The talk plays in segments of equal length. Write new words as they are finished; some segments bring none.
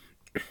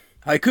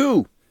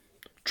Haiku!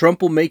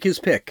 Trump will make his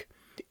pick.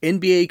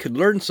 NBA could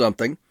learn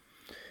something.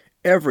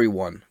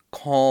 Everyone,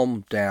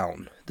 calm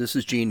down. This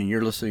is Gene, and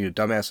you're listening to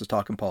Dumbasses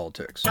Talking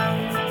Politics.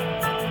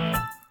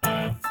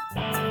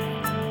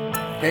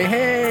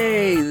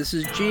 Hey, this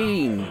is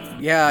Gene.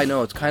 Yeah, I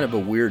know, it's kind of a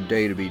weird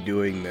day to be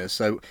doing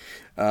this.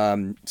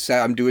 I'm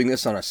doing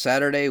this on a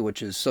Saturday,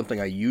 which is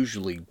something I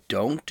usually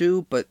don't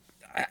do, but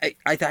I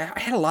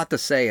had a lot to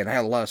say, and I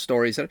had a lot of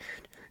stories. I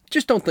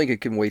just don't think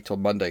it can wait till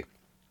Monday.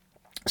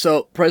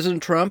 So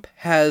President Trump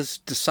has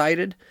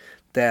decided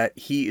that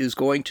he is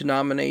going to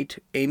nominate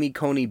Amy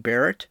Coney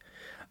Barrett,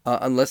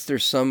 unless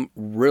there's some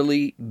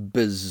really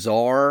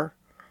bizarre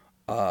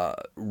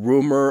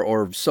rumor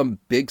or some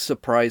big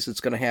surprise that's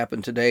going to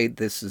happen today.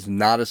 This is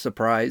not a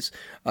surprise.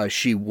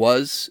 She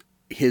was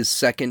his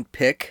second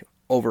pick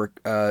over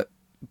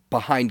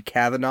behind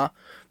Kavanaugh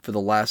for the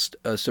last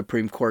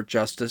Supreme Court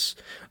justice.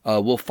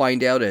 We'll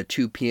find out at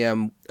 2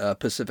 p.m.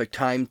 Pacific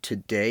time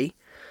today.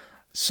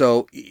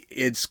 So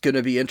it's going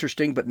to be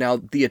interesting, but now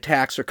the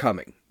attacks are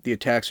coming.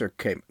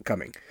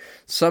 Coming.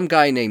 Some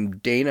guy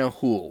named Dana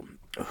Houle,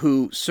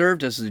 who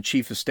served as the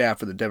chief of staff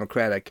for the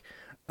Democratic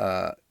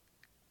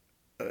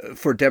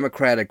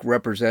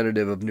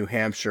representative of New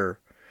Hampshire,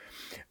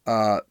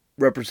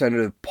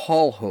 Representative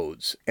Paul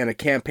Hodes, and a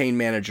campaign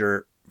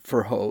manager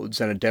for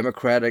Hodes, and a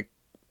Democratic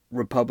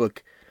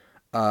Republic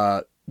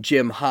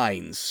Jim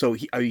Hines. So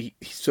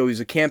he's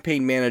a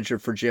campaign manager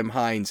for Jim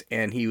Hines,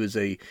 and he was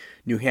a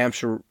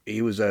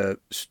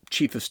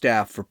chief of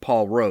staff for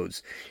Paul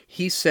Rhodes.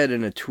 He said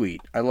in a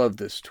tweet, I love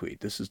this tweet.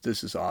 This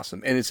is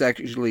awesome, and it's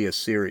actually a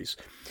series.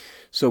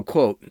 So,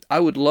 quote, I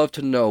would love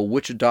to know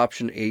which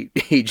adoption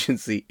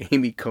agency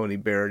Amy Coney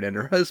Barrett and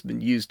her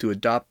husband used to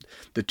adopt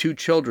the two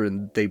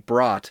children they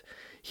brought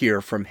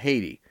here from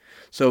Haiti.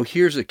 So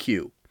here's a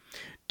cue.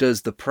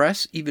 Does the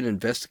press even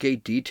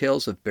investigate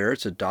details of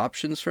Barrett's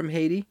adoptions from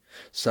Haiti?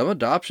 Some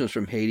adoptions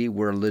from Haiti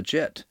were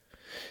legit.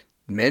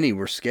 Many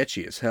were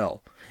sketchy as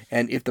hell.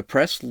 And if the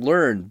press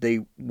learned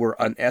they were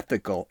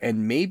unethical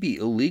and maybe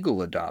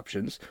illegal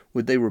adoptions,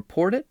 would they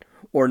report it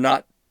or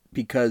not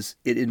because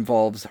it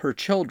involves her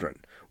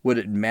children? Would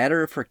it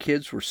matter if her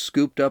kids were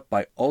scooped up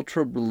by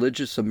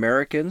ultra-religious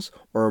Americans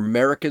or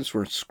Americans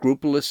were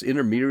scrupulous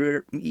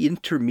intermediaries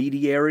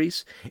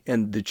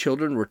and the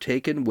children were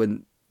taken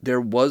when there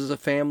was a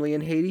family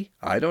in Haiti?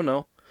 I don't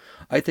know.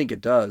 I think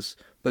it does,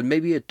 but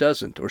maybe it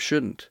doesn't or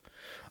shouldn't.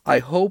 I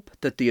hope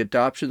that the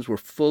adoptions were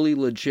fully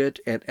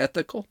legit and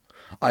ethical.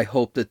 I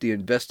hope that the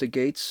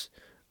investigates.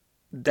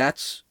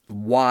 That's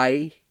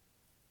why.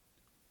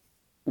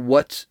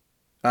 This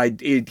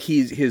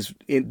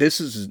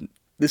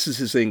is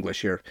his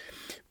English here,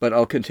 but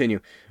I'll continue.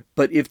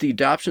 But if the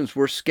adoptions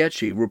were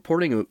sketchy,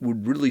 reporting it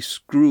would really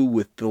screw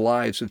with the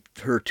lives of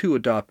her two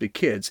adopted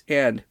kids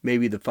and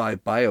maybe the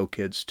 5 bio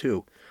kids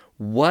too.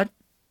 What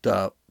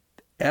the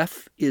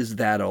F is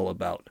that all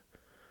about?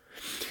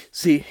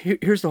 See,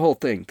 here's the whole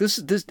thing.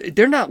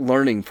 They're not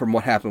learning from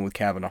what happened with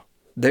Kavanaugh.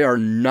 They are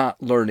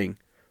not learning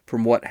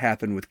from what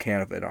happened with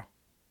Kavanaugh.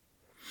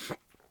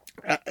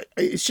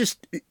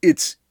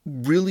 It's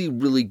really,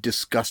 really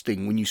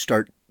disgusting when you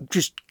start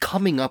just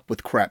coming up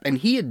with crap. And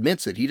he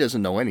admits it. He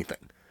doesn't know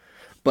anything.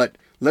 But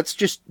let's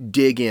just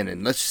dig in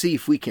and let's see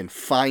if we can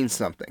find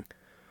something.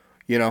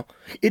 You know,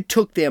 it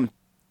took them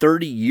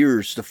 30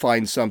 years to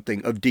find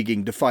something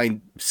to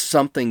find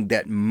something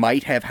that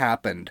might have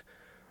happened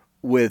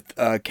with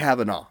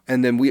Kavanaugh.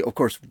 And then we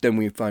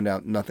find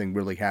out nothing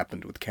really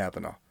happened with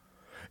Kavanaugh.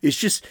 It's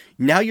just,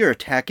 now you're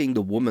attacking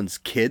the woman's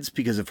kids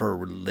because of her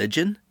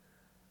religion?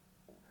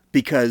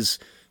 Because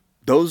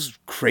those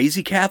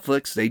crazy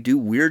Catholics, they do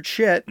weird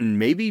shit, and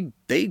maybe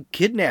they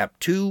kidnapped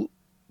 2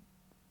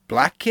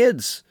 black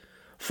kids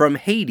from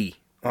Haiti.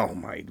 Oh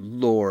my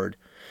Lord.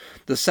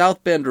 The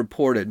South Bend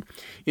reported,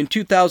 in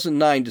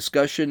 2009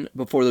 discussion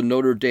before the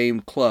Notre Dame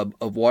Club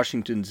of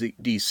Washington,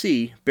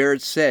 D.C.,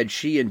 Barrett said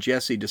she and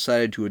Jesse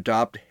decided to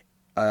adopt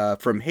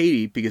from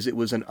Haiti because it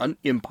was an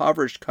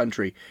impoverished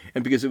country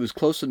and because it was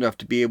close enough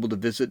to be able to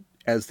visit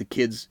as the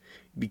kids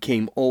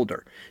became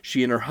older.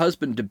 She and her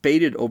husband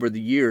debated over the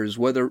years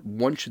whether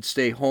one should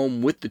stay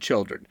home with the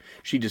children.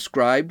 She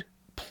described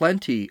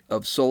plenty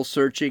of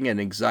soul-searching and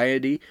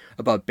anxiety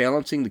about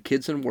balancing the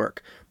kids and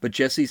work, but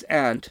Jesse's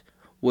aunt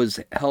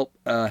has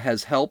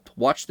helped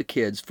watch the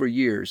kids for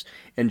years,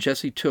 and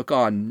Jesse took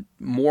on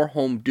more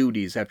home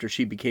duties after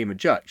she became a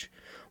judge.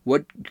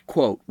 What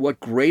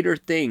greater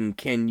thing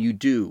can you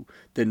do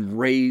than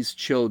raise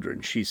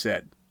children, she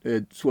said.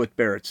 It's what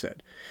Barrett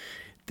said.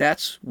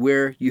 That's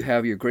where you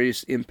have your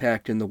greatest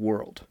impact in the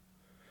world.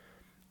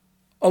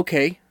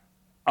 Okay.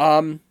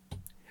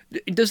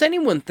 Does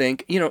anyone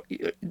think,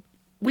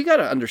 we got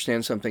to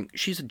understand something.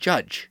 She's a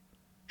judge.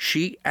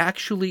 She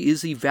actually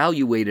is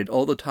evaluated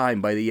all the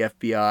time by the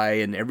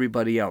FBI and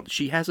everybody else.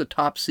 She has a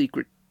top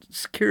secret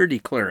security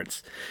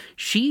clearance.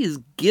 She is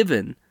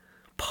given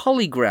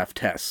polygraph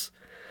tests.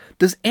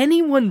 Does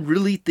anyone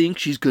really think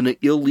she's going to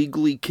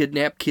illegally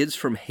kidnap kids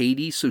from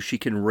Haiti so she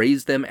can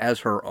raise them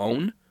as her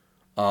own?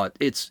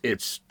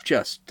 It's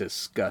just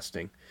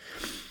disgusting.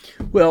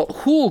 Well,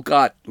 Hool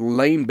got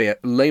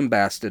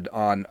lambasted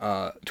on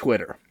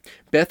Twitter.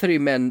 Bethany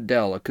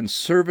Mandel, a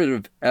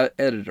conservative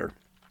editor,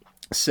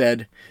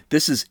 said,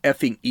 "This is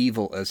effing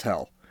evil as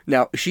hell."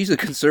 Now, she's a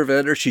conservative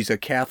editor. She's a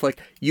Catholic.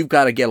 You've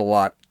got to get a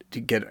lot to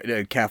get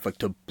a Catholic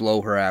to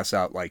blow her ass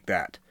out like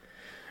that.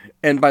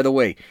 And by the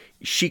way,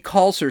 she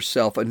calls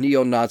herself a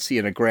neo-Nazi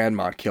and a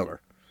grandma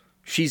killer.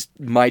 She's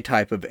my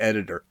type of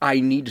editor. I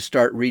need to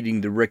start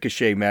reading the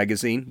Ricochet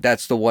magazine.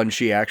 That's the one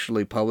she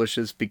actually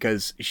publishes,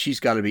 because she's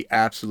got to be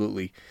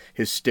absolutely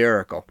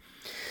hysterical.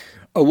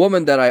 A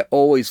woman that I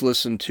always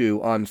listen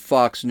to on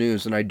Fox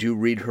News, and I do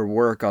read her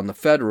work on The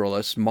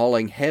Federalist,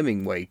 Molly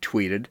Hemingway,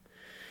 tweeted,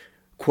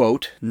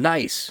 quote,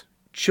 "Nice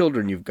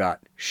children you've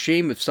got.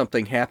 Shame if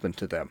something happened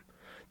to them."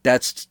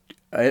 That's,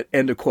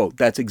 end of quote.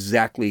 That's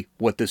exactly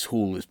what this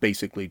Hool is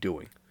basically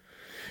doing.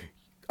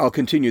 I'll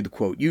continue the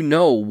quote. "You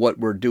know what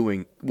you're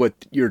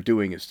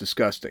doing is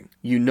disgusting.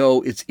 You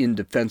know it's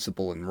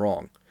indefensible and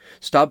wrong.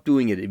 Stop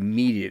doing it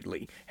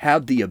immediately.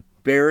 Have the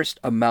barest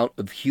amount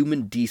of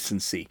human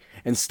decency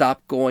and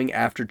stop going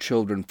after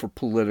children for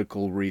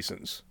political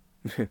reasons."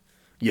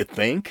 You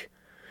think?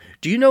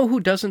 Do you know who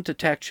doesn't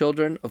attack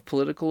children of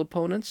political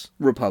opponents?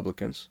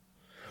 Republicans.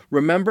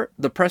 Remember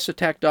the press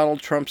attacked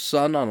Donald Trump's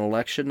son on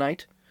election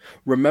night?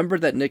 Remember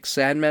that Nick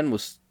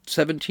Sandmann,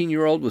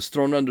 17-year-old, was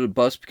thrown under the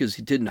bus because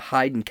he didn't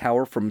hide and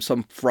cower from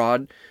some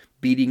fraud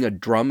beating a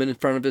drum in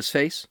front of his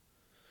face?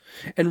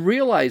 And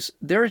realize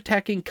they're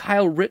attacking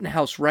Kyle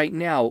Rittenhouse right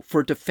now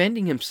for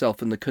defending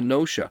himself in the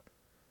Kenosha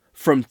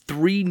from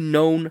 3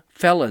 known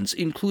felons,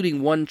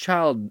 including 1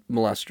 child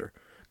molester.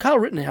 Kyle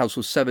Rittenhouse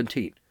was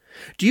 17.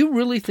 Do you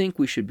really think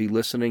we should be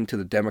listening to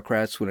the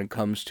Democrats when it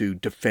comes to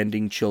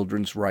defending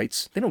children's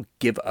rights? They don't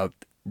give a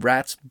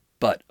rat's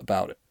butt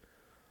about it.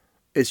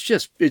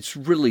 It's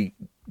really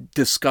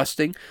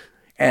disgusting.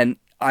 And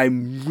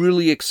I'm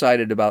really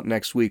excited about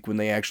next week when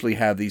they actually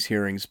have these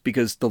hearings,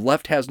 because the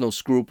left has no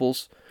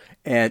scruples,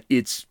 and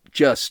it's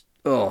just,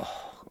 I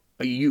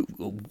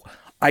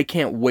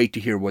can't wait to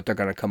hear what they're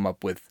going to come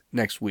up with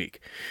next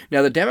week.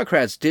 Now, the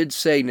Democrats did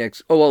say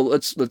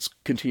let's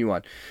continue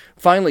on.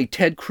 Finally,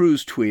 Ted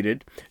Cruz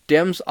tweeted,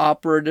 "Dems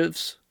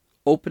operatives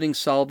opening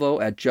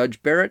salvo at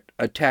Judge Barrett,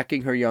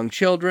 attacking her young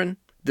children.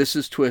 This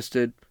is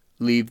twisted.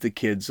 Leave the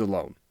kids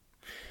alone."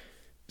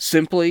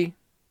 Simple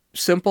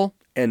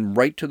and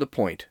right to the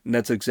point. And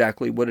that's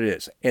exactly what it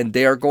is. And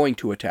they are going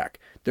to attack.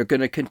 They're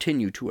going to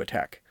continue to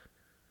attack.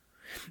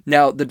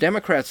 Now, the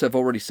Democrats have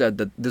already said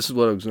that, this is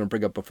what I was going to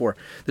bring up before.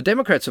 The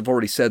Democrats have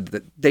already said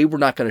that they were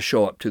not going to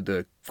show up to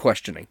the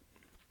questioning.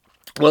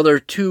 Well, there are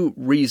 2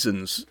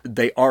 reasons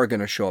they are going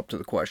to show up to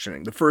the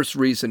questioning. The first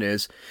reason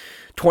is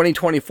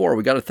 2024.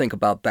 We got to think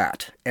about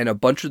that. And a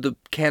bunch of the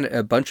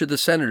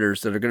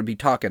senators that are going to be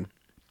talking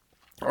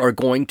are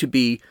going to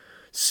be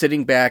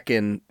sitting back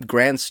and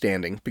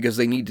grandstanding because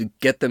they need to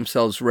get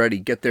themselves ready,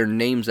 get their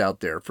names out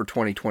there for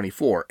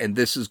 2024. And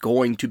this is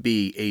going to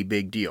be a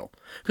big deal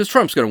because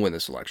Trump's going to win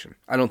this election.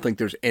 I don't think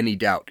there's any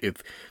doubt.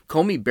 If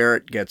Comey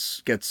Barrett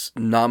gets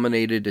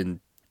nominated in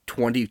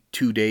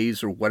 22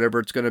 days or whatever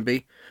it's going to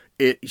be,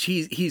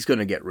 he's going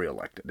to get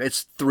reelected.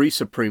 It's 3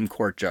 Supreme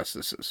Court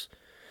justices.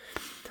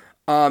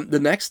 The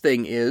next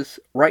thing is,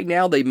 right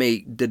now the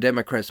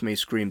Democrats may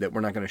scream that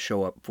we're not going to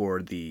show up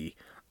for the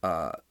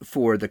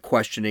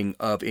questioning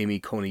of Amy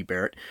Coney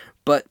Barrett.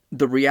 But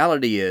the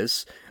reality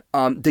is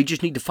they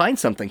just need to find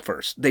something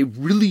first. They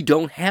really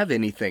don't have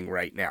anything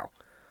right now.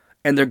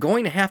 And they're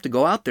going to have to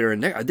go out there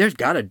and they've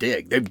got to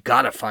dig. They've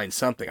got to find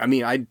something. I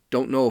mean, I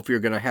don't know if you're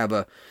going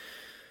to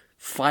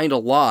find a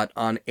lot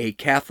on a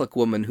Catholic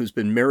woman who's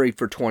been married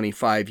for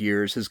 25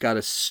 years, has got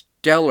a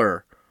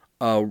stellar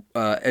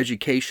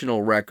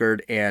educational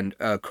record and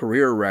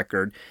career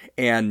record,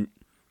 and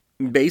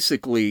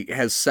basically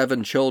has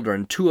 7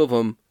 children, 2 of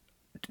them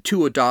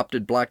 2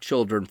 adopted black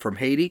children from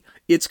Haiti.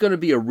 It's going to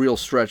be a real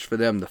stretch for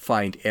them to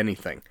find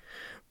anything.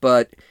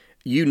 But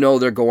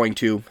they're going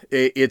to.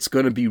 It's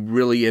going to be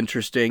really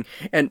interesting.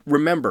 And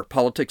remember,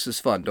 politics is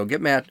fun. Don't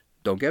get mad.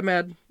 Don't get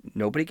mad.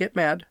 Nobody get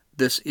mad.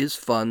 This is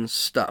fun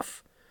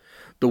stuff.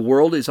 The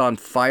world is on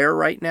fire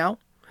right now.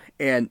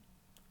 And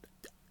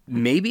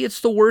maybe it's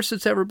the worst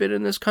it's ever been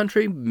in this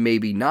country.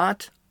 Maybe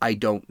not. I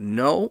don't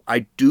know.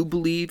 I do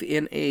believe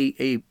in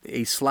a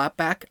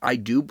slapback. I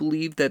do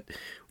believe that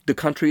the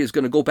country is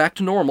going to go back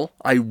to normal.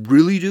 I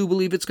really do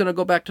believe it's going to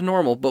go back to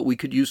normal, but we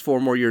could use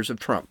 4 more years of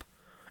Trump.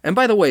 And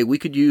by the way, we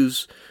could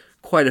use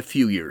quite a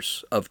few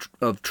years of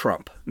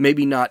Trump.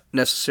 Maybe not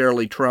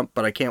necessarily Trump,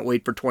 but I can't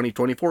wait for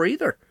 2024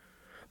 either.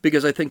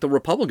 Because I think the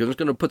Republicans are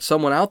going to put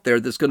someone out there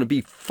that's going to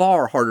be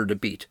far harder to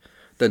beat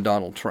than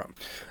Donald Trump.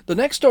 The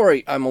next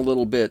story I'm a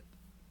little bit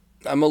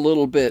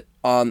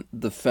on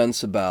the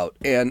fence about,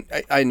 and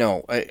I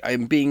know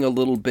I'm being a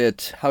little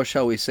bit, how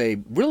shall we say,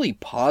 really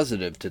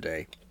positive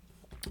today.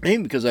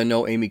 Maybe because I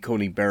know Amy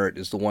Coney Barrett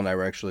is the one I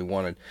actually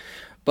wanted.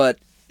 But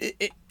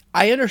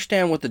I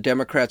understand what the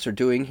Democrats are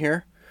doing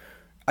here.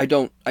 I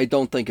don't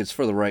think it's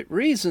for the right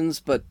reasons,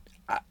 but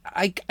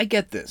I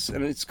get this,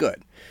 and it's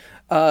good.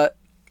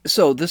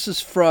 So this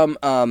is from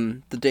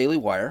the Daily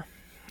Wire.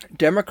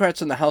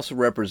 Democrats in the House of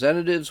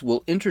Representatives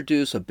will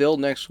introduce a bill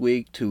next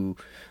week to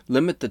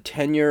limit the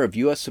tenure of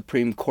U.S.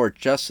 Supreme Court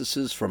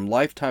justices from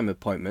lifetime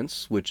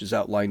appointments, which is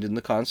outlined in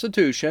the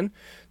Constitution.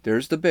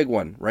 There's the big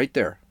one right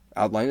there,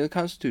 outlined in the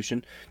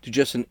Constitution, to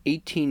just an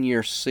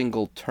 18-year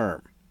single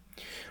term.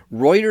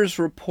 Reuters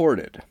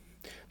reported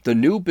the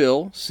new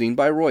bill, seen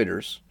by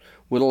Reuters,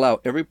 would allow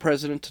every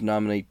president to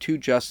nominate 2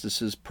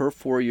 justices per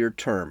 4-year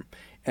term,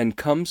 and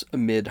comes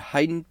amid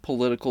heightened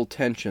political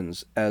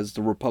tensions as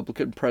the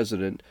Republican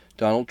president,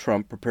 Donald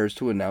Trump, prepares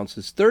to announce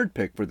his 3rd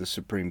pick for the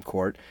Supreme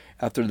Court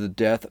after the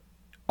death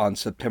on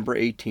September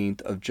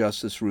 18th of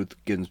Justice Ruth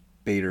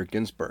Bader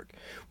Ginsburg,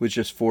 with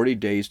just 40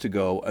 days to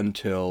go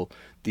until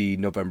the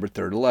November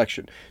 3rd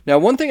election. Now,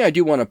 one thing I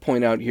do want to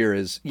point out here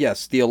is,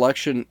 yes, the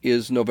election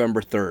is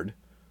November 3rd.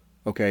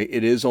 Okay,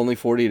 it is only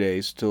 40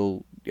 days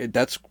till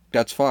that's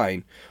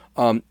fine.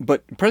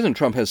 But President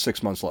Trump has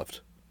 6 months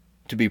left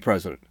to be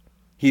president.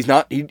 His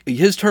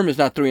term is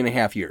not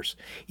 3.5 years.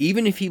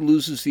 Even if he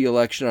loses the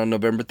election on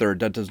November 3rd,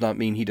 that does not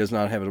mean he does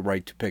not have the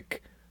right to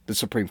pick the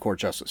Supreme Court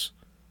justice.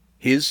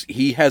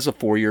 He has a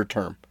 4-year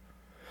term.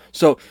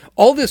 So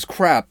all this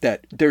crap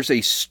that there's a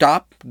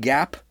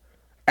stopgap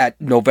at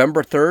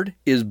November 3rd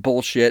is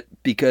bullshit,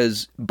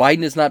 because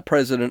Biden is not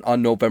president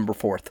on November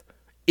 4th.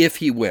 If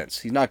he wins.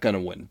 He's not going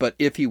to win, but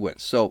if he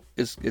wins. So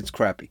it's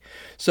crappy.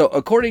 So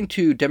according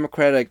to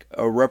Democratic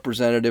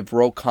Representative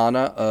Ro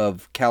Khanna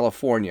of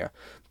California,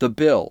 the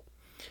bill,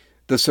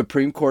 the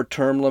Supreme Court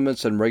Term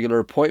Limits and Regular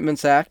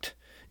Appointments Act,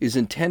 is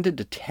intended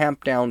to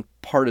tamp down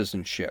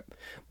partisanship.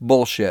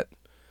 Bullshit.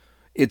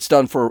 It's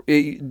done for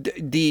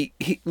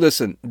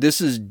listen,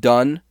 this is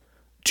done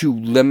to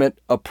limit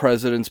a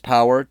president's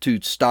power,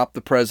 to stop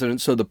the president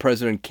so the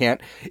president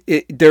can't.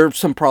 There are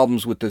some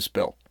problems with this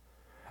bill.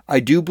 I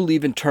do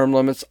believe in term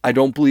limits. I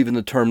don't believe in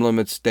the term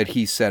limits that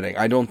he's setting.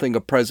 I don't think a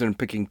president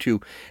picking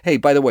 2. Hey,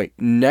 by the way,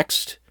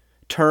 next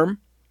term,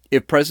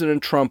 if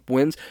President Trump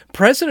wins,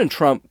 President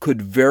Trump could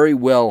very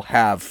well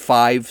have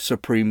 5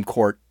 Supreme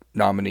Court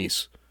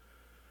nominees,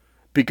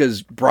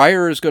 because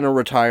Breyer is going to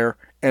retire,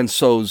 and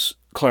so's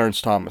Clarence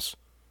Thomas.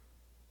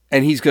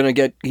 And he's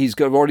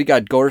already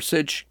got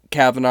Gorsuch,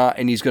 Kavanaugh,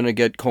 and he's going to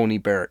get Coney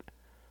Barrett.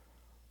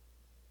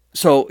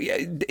 So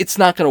it's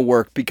not going to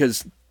work,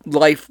 because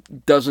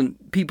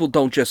people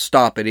don't just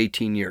stop at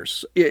 18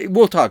 years.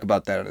 We'll talk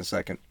about that in a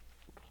second.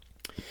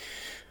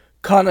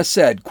 Khanna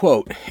said,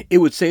 quote, "It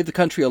would save the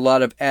country a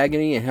lot of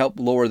agony and help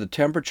lower the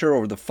temperature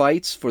over the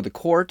fights for the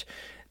court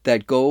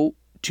that go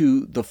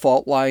to the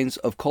fault lines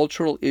of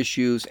cultural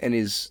issues, and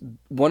is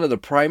one of the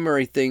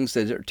primary things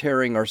that are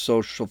tearing our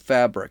social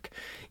fabric."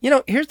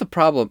 Here's the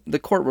problem. The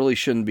court really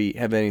shouldn't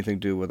have anything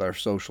to do with our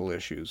social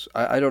issues.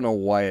 I don't know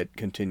why it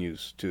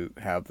continues to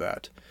have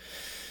that.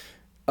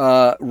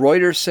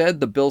 Reuters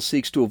said the bill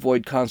seeks to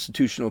avoid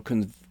constitutional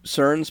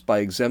concerns by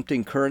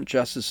exempting current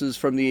justices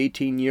from the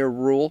 18-year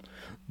rule.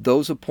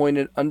 Those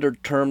appointed under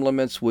term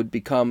limits would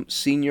become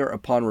senior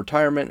upon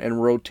retirement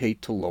and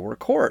rotate to lower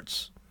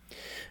courts.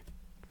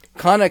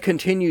 Khanna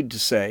continued to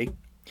say,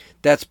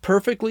 "That's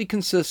perfectly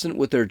consistent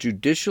with their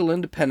judicial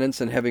independence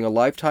and having a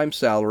lifetime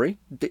salary."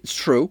 It's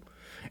true.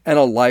 And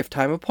a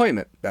lifetime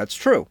appointment. That's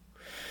true.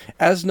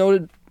 As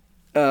noted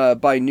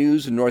by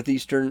News at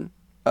Northeastern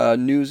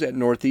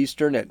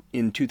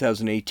in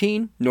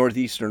 2018,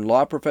 Northeastern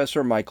law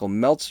professor Michael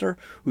Meltzer,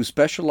 who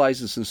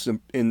specializes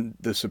in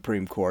the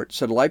Supreme Court,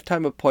 said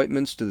lifetime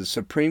appointments to the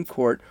Supreme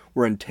Court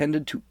were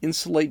intended to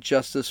insulate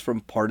justice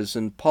from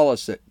partisan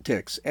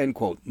politics, end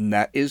quote. And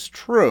that is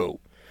true.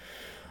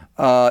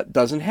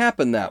 Doesn't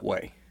happen that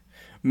way.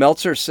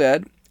 Meltzer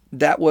said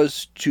that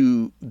was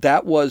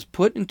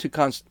put into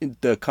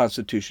the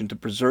Constitution to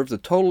preserve the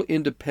total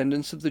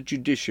independence of the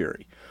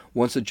judiciary.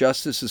 Once a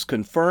justice is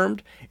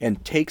confirmed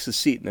and takes a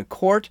seat in the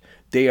court,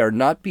 they are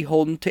not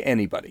beholden to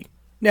anybody.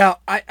 Now,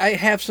 I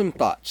have some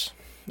thoughts.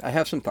 A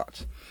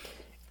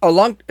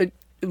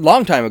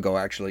long time ago,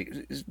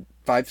 actually,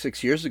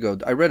 5-6 years ago,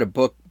 I read a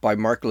book by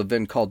Mark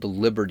Levin called The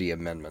Liberty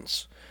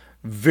Amendments.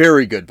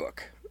 Very good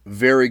book.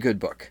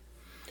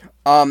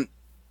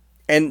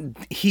 And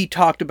he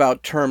talked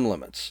about term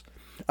limits.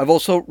 I've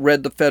also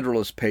read the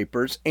Federalist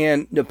Papers,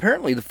 and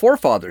apparently the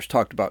forefathers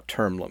talked about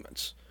term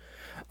limits.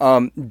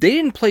 They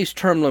didn't place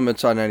term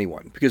limits on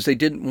anyone because they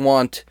didn't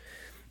want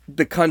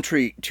the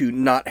country to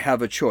not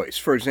have a choice.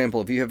 For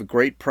example, if you have a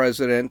great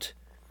president,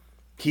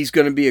 he's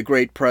going to be a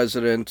great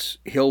president.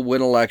 He'll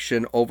win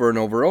election over and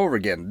over and over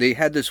again. They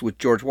had this with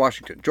George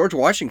Washington. George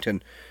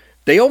Washington,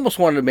 they almost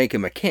wanted to make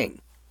him a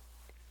king.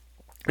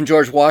 And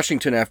George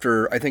Washington,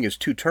 after I think his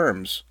 2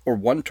 terms or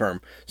 1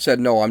 term, said,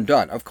 "No, I'm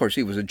done." Of course,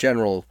 he was a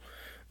general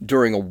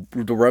during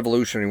the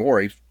Revolutionary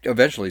War.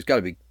 Eventually, he's got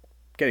to be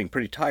getting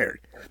pretty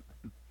tired.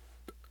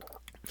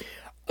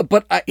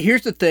 But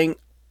here's the thing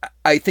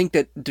I think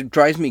that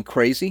drives me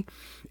crazy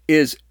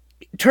is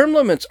term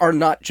limits are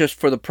not just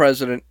for the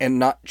president and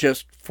not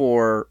just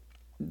for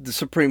the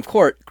Supreme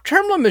Court.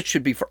 Term limits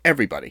should be for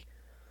everybody.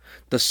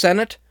 The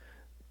Senate,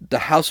 the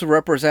House of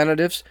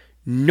Representatives,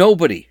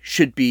 nobody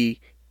should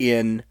be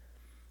in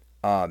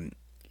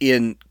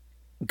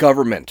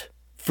government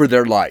for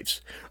their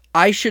lives.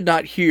 I should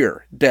not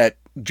hear that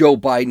Joe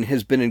Biden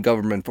has been in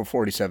government for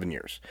 47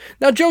 years.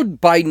 Now, Joe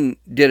Biden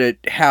did it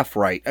half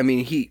right. I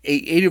mean,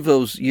 8 of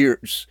those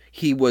years,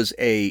 he was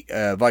a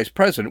vice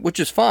president, which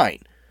is fine.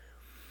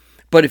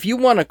 But if you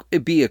want to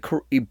be a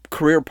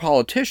career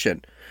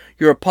politician,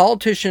 you're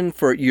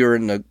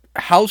in the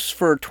House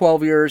for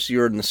 12 years,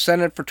 you're in the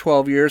Senate for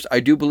 12 years.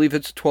 I do believe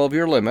it's a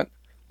 12-year limit.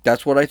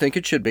 That's what I think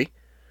it should be.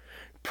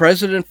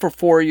 President for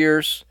 4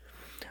 years.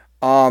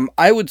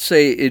 I would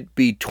say it'd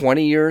be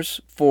 20 years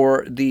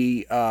for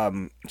the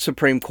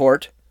Supreme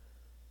Court.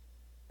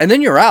 And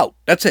then you're out.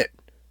 That's it.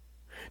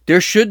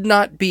 There should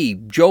not be.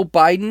 Joe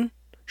Biden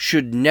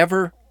should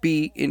never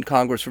be in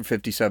Congress for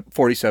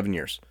 47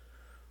 years.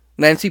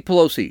 Nancy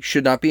Pelosi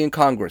should not be in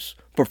Congress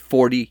for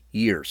 40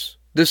 years.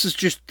 This is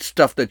just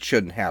stuff that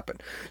shouldn't happen.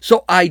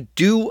 So I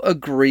do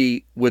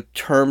agree with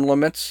term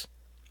limits.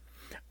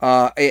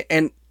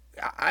 And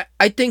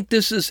I think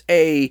this is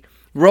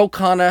Ro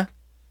Khanna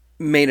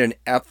made an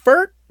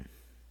effort.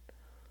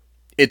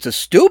 It's a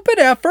stupid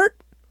effort.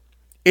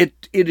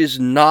 It is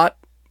not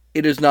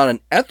an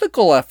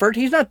ethical effort.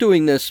 He's not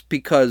doing this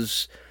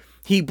because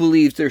he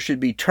believes there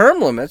should be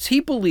term limits. He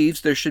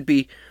believes there should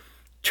be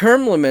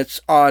term limits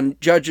on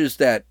judges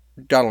that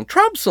Donald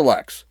Trump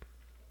selects.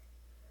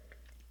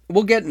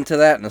 We'll get into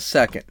that in a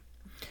second.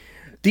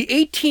 The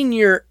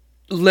 18-year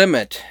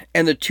limit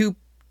and the 2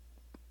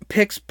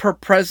 picks per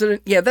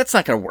president, yeah, that's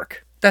not going to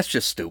work. That's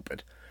just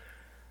stupid.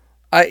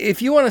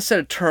 If you want to set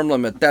a term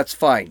limit, that's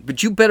fine.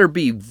 But you better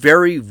be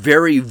very,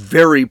 very,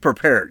 very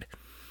prepared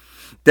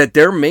that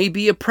there may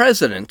be a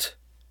president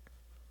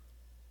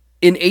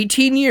in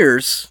 18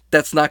 years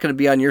that's not going to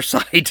be on your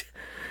side.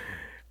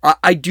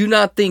 I do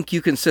not think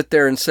you can sit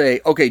there and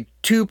say, okay,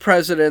 2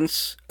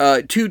 presidents,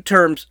 2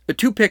 terms,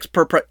 2 picks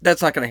per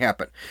that's not going to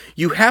happen.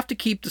 You have to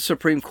keep the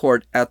Supreme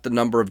Court at the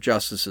number of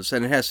justices,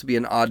 and it has to be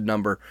an odd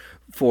number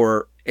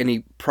for any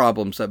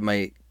problems that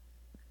may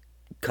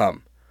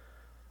come.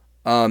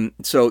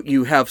 So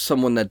you have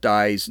someone that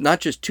dies,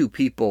 not just 2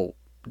 people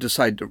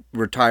decide to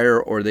retire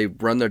or they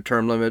run their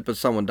term limit, but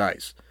someone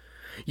dies.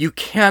 You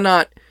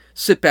cannot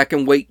sit back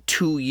and wait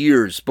 2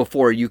 years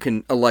before you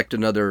can elect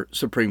another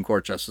Supreme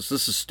Court justice.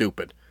 This is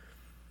stupid.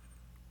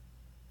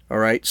 All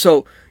right.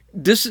 So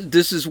this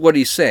is what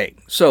he's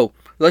saying. So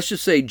let's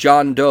just say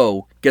John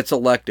Doe gets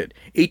elected.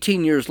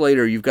 18 years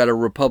later, you've got a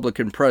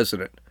Republican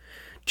president.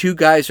 2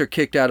 guys are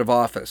kicked out of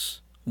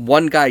office.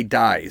 1 guy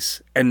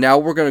dies, and now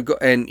we're going to go,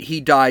 and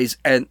he dies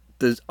on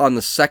the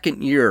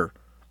 2nd year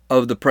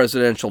of the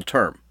presidential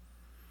term.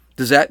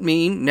 Does that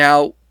mean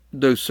now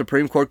the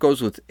Supreme Court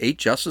goes with 8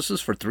 justices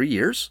for 3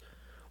 years?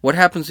 What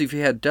happens if you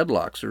had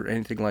deadlocks or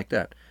anything like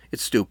that?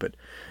 It's stupid.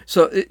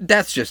 So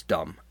that's just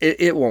dumb.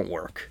 It won't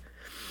work.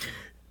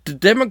 The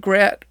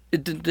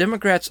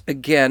Democrats,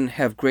 again,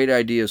 have great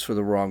ideas for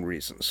the wrong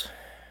reasons.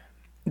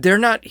 They're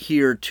not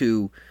here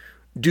to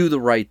do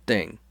the right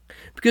thing.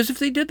 Because if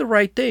they did the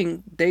right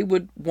thing, they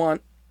would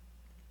want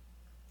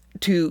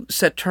to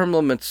set term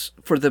limits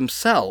for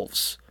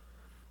themselves.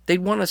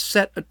 They'd want to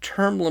set a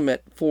term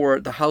limit for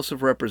the House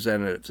of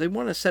Representatives. They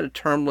want to set a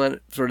term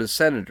limit for the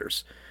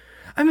senators.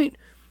 I mean,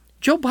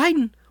 Joe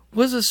Biden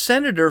was a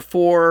senator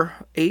for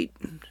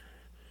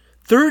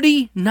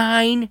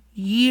 39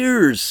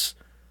 years.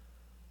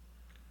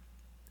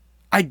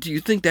 Do you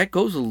think that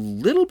goes a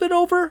little bit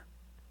over?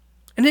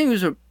 And then he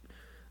was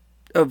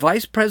a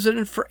vice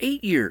president for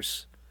 8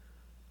 years.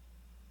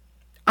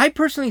 I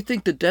personally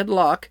think the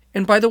deadlock,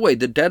 and by the way,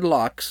 the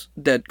deadlocks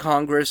that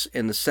Congress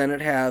and the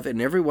Senate have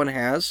and everyone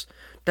has,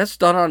 that's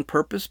done on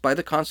purpose by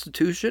the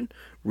Constitution.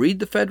 Read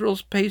the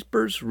Federalist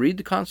Papers, read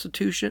the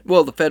Constitution.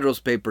 Well, the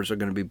Federalist Papers are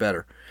going to be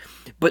better.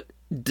 But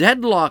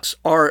deadlocks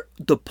are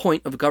the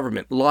point of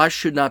government. Laws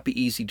should not be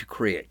easy to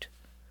create.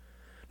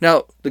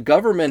 Now, the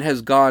government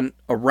has gone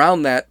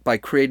around that by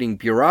creating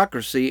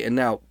bureaucracy, and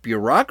now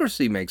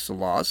bureaucracy makes the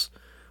laws,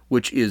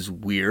 which is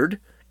weird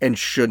and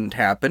shouldn't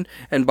happen.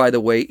 And by the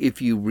way,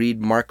 if you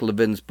read Mark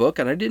Levin's book,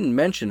 and I didn't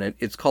mention it,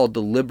 it's called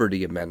The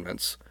Liberty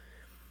Amendments.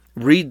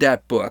 Read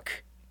that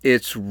book.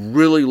 It's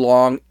really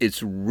long.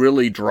 It's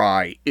really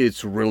dry.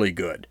 It's really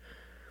good.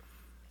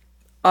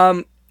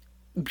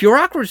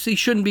 Bureaucracy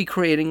shouldn't be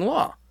creating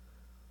law.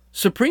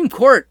 Supreme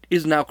Court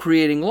is now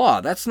creating law.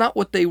 That's not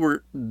what they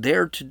were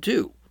there to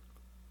do.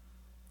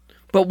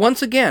 But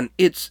once again,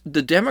 it's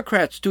the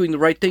Democrats doing the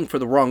right thing for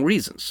the wrong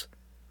reasons.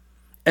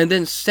 And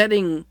then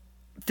setting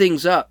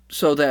things up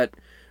so that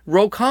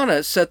Ro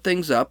Khanna set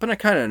things up, and I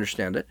kind of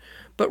understand it,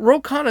 but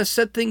Ro Khanna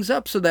set things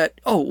up so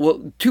that,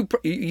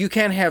 you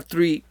can't have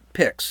 3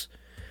 picks.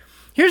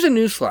 Here's a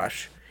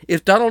newsflash.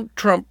 If Donald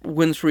Trump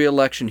wins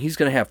re-election, he's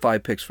going to have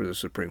 5 picks for the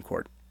Supreme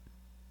Court.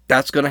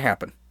 That's going to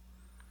happen.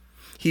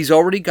 He's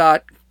already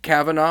got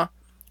Kavanaugh,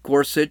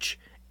 Gorsuch,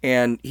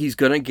 and he's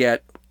going to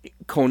get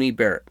Coney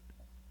Barrett.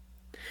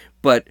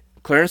 But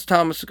Clarence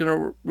Thomas is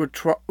going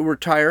to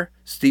retire.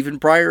 Stephen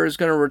Breyer is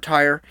going to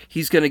retire.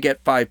 He's going to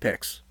get 5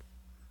 picks.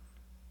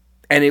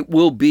 And it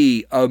will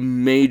be a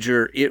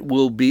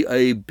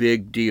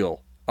big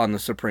deal on the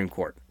Supreme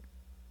Court.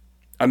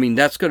 I mean,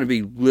 that's going to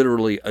be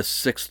literally a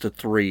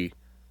 6-3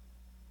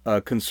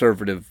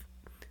 conservative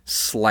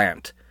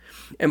slant.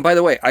 And by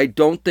the way, I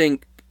don't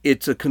think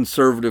it's a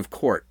conservative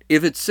court.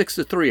 If it's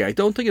 6-3, I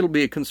don't think it'll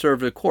be a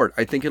conservative court.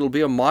 I think it'll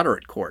be a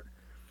moderate court.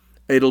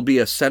 It'll be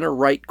a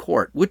center-right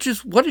court, which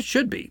is what it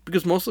should be,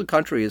 because most of the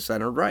country is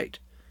center-right.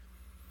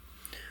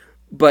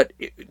 But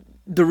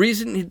the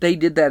reason they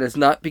did that is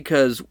not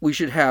because we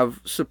should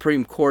have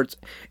Supreme Courts.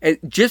 And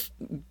just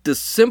the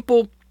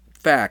simple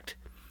fact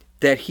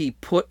that he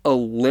put a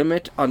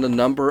limit on the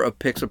number of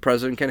picks a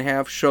president can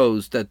have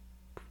shows that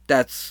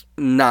that's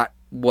not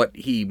what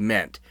he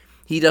meant.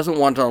 He doesn't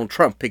want Donald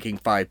Trump picking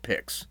 5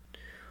 picks.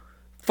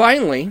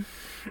 Finally,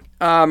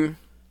 I'm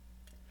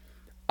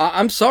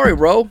sorry,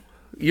 Roe.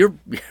 You're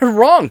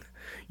wrong.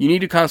 You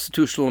need a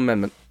constitutional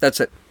amendment. That's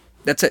it.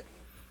 That's it.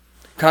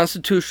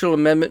 Constitutional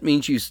amendment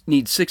means you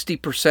need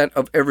 60%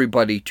 of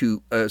everybody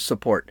to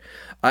support.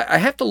 I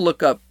have to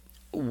look up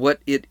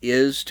what it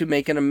is to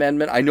make an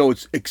amendment. I know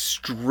it's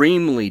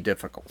extremely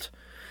difficult,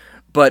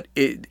 but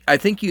I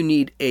think you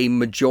need a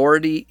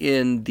majority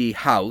in the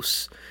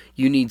House,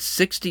 you need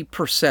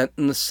 60%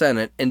 in the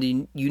Senate, and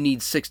you need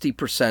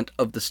 60%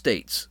 of the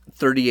states,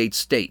 38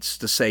 states,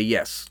 to say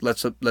yes,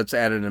 let's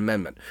add an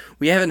amendment.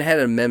 We haven't had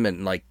an amendment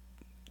in like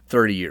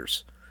 30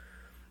 years.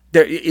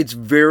 It's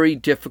very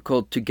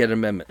difficult to get an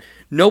amendment.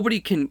 Nobody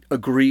can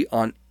agree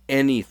on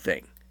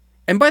anything.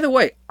 And by the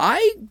way,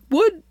 I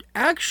would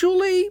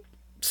actually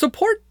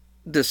support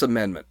this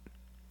amendment.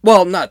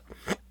 Well, not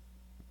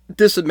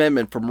this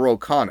amendment from Ro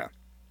Khanna,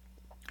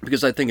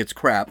 because I think it's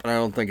crap and I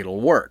don't think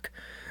it'll work.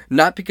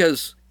 Not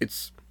because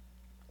it's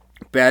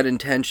bad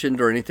intentioned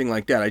or anything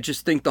like that. I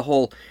just think the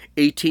whole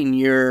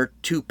 18-year,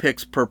 2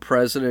 picks per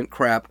president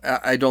crap,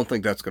 I don't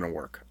think that's going to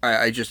work.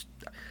 I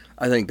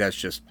think that's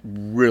just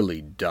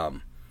really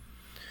dumb.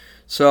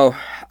 So,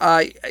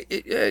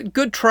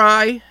 good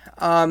try.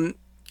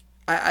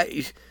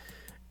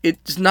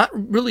 It's not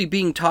really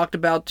being talked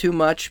about too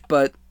much,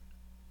 but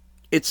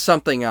it's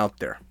something out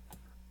there.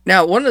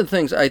 Now, one of the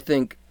things I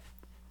think,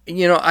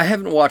 I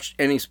haven't watched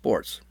any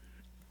sports.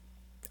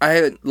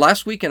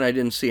 Last weekend I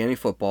didn't see any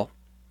football.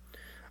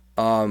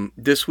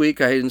 This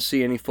week I didn't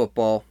see any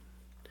football.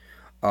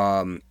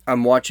 I'm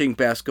watching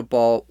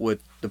basketball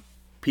with the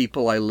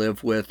people I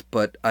live with,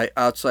 but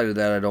outside of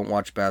that, I don't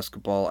watch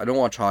basketball. I don't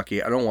watch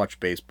hockey. I don't watch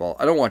baseball.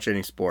 I don't watch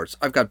any sports.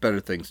 I've got better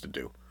things to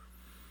do.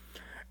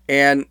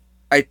 And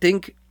I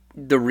think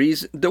the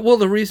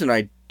reason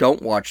I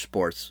don't watch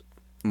sports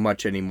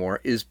much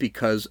anymore is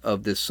because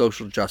of this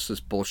social justice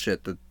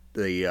bullshit that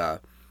the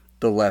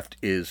left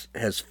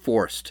has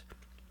forced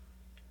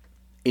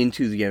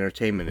into the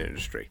entertainment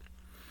industry.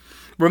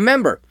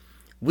 Remember,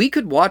 we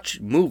could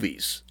watch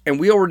movies, and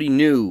we already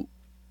knew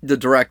the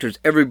directors,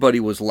 everybody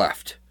was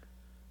left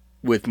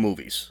with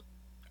movies.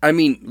 I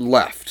mean,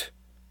 left.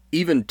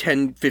 Even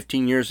 10,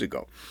 15 years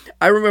ago.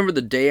 I remember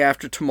The Day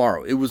After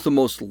Tomorrow. It was the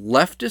most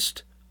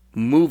leftist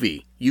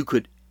movie you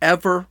could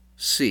ever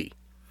see.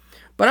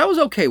 But I was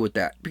okay with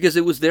that, because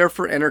it was there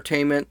for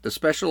entertainment. The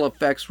special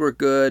effects were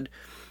good.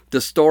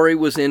 The story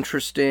was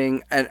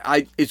interesting. And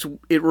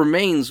it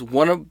remains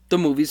one of the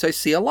movies I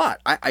see a lot.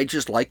 I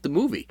just like the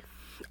movie.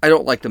 I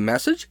don't like the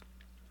message.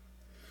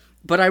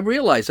 But I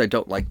realize I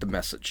don't like the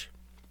message.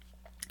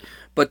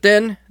 But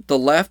then the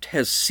left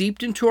has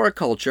seeped into our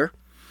culture,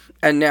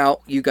 and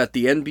now you got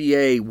the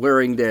NBA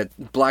wearing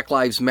that Black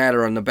Lives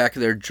Matter on the back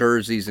of their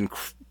jerseys and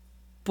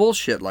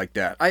bullshit like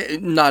that.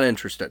 I'm not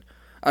interested.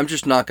 I'm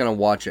just not going to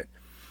watch it.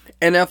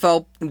 The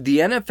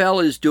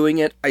NFL is doing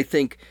it.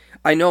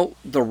 I know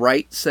the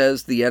right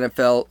says the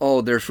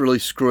NFL, they're really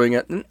screwing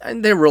it,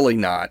 and they're really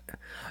not.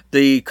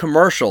 The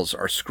commercials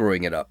are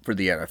screwing it up for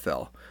the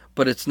NFL,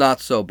 but it's not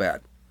so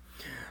bad.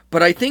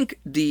 But I think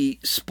the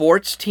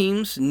sports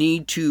teams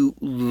need to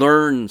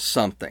learn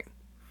something.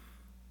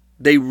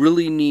 They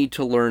really need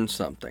to learn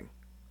something.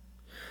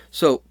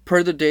 So,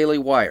 per the Daily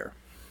Wire,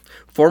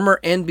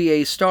 former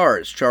NBA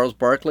stars Charles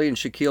Barkley and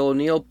Shaquille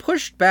O'Neal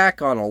pushed back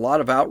on a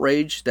lot of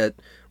outrage that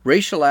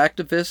racial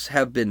activists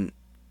have been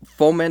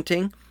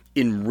fomenting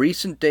in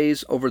recent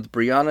days over the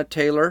death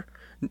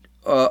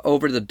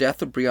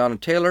of Breonna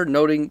Taylor,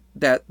 noting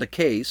that the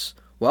case,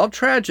 while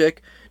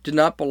tragic, did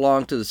not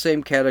belong to the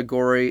same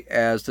category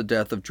as the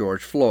death of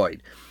George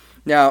Floyd.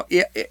 Now,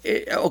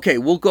 okay,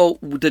 we'll go.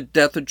 The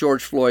death of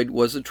George Floyd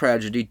was a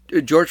tragedy.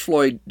 George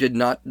Floyd did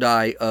not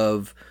die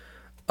of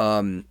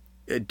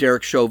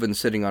Derek Chauvin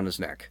sitting on his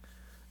neck.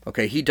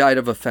 Okay, he died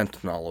of a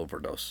fentanyl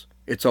overdose.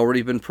 It's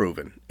already been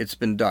proven. It's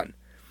been done.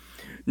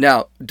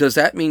 Now, does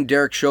that mean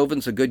Derek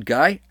Chauvin's a good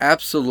guy?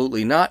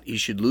 Absolutely not. He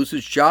should lose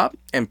his job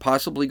and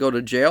possibly go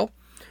to jail.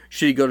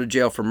 Should he go to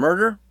jail for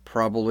murder?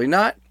 Probably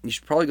not. He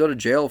should probably go to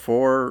jail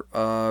for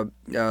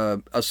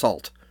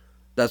assault.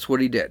 That's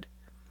what he did.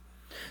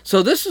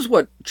 So this is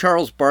what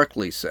Charles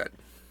Barkley said.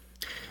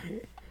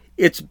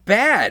 It's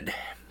bad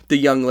the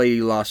young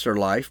lady lost her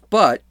life,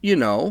 but,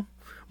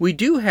 we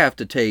do have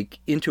to take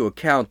into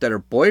account that her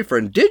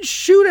boyfriend did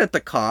shoot at the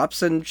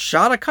cops and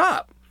shot a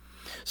cop.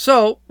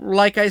 So,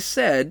 like I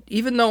said,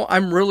 even though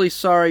I'm really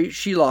sorry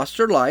she lost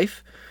her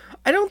life,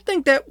 I don't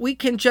think that we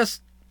can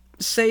just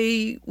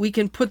say we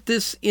can put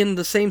this in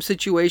the same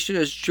situation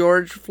as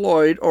George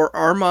Floyd or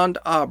Ahmaud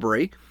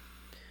Arbery.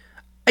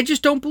 I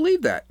just don't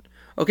believe that.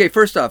 Okay,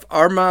 first off,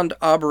 Ahmaud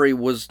Arbery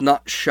was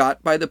not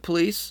shot by the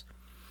police,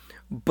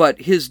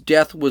 but his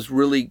death was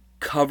really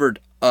covered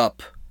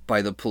up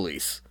by the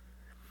police.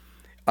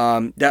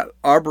 That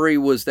Arbery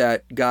was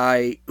that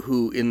guy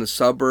who, in the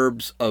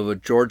suburbs of a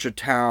Georgia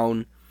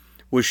town,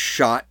 was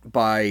shot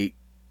by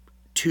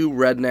two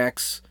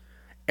rednecks,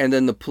 and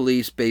then the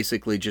police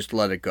basically just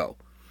let it go.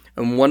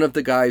 And one of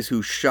the guys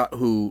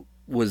who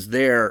was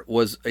there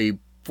was a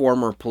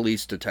former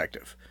police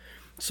detective.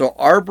 So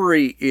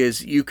Arbery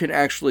is, you can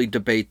actually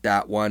debate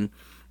that one.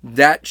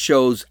 That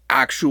shows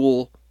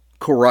actual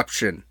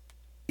corruption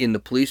in the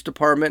police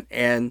department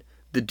and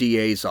the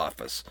DA's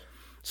office.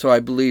 So I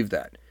believe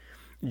that.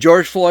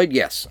 George Floyd,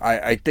 yes,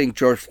 I think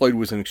George Floyd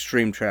was an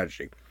extreme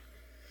tragedy.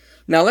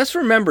 Now let's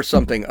remember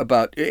something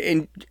about,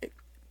 and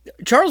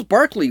Charles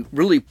Barkley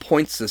really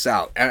points this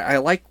out, and I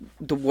like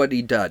what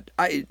he does.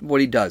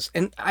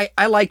 And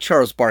I like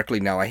Charles Barkley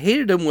now. I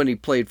hated him when he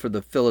played for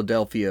the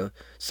Philadelphia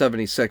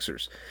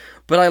 76ers.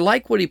 But I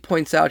like what he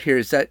points out here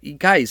is that,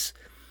 guys,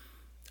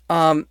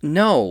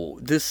 no,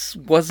 this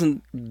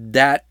wasn't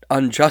that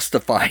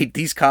unjustified.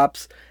 These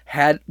cops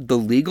had the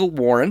legal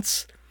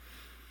warrants.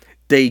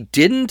 They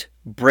didn't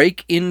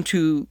break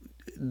into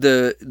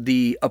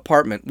the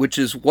apartment, which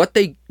is what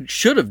they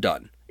should have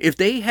done. If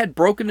they had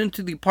broken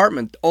into the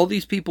apartment, all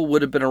these people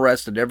would have been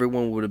arrested.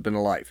 Everyone would have been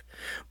alive.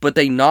 But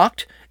they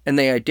knocked and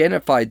they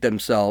identified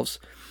themselves.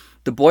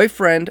 The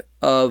boyfriend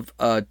of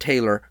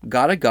Taylor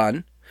got a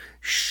gun,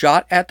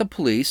 shot at the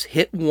police,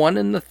 hit one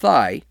in the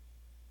thigh,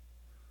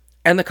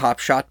 and the cop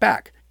shot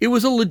back. It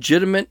was a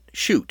legitimate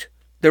shoot.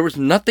 There was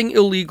nothing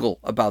illegal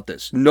about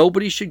this.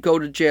 Nobody should go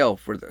to jail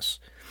for this.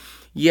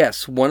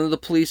 Yes, one of the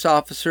police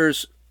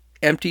officers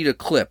emptied a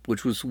clip,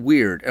 which was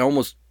weird, and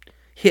almost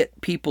hit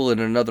people in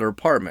another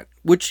apartment,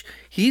 which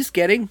he's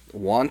getting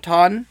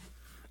wonton,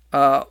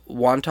 I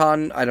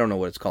don't know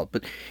what it's called,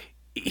 but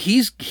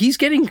he's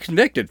getting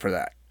convicted for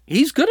that.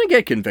 He's going to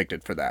get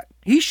convicted for that.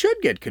 He should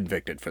get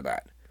convicted for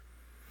that.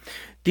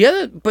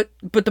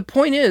 But the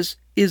point is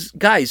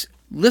guys,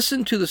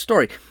 listen to the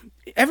story.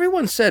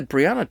 Everyone said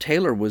Breonna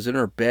Taylor was in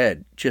her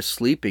bed just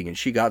sleeping and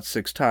she got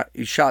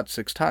shot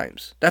 6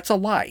 times. That's a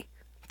lie.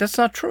 That's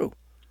not true.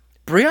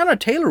 Breonna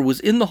Taylor was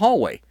in the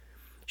hallway.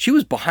 She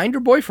was behind her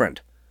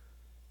boyfriend.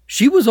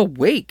 She was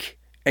awake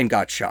and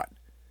got shot.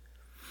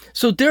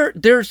 So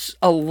there's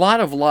a lot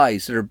of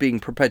lies that are being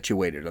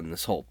perpetuated on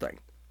this whole thing.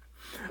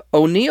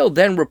 O'Neill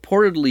then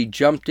reportedly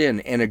jumped in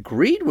and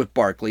agreed with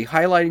Barkley,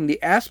 highlighting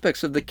the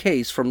aspects of the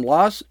case from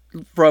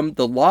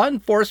the law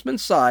enforcement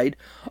side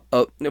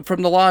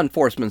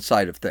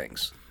of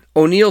things.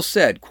 O'Neill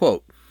said,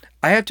 quote,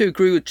 "I have to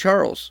agree with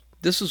Charles.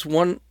 This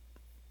one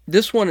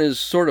is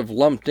sort of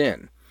lumped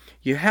in.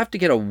 You have to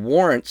get a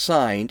warrant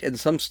signed, and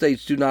some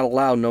states do not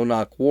allow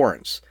no-knock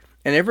warrants.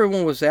 And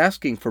everyone was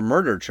asking for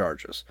murder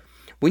charges.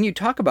 When you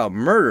talk about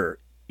murder,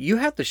 you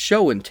have to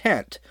show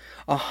intent.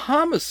 A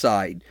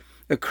homicide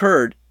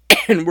occurred,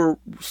 and we're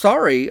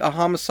sorry a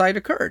homicide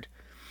occurred.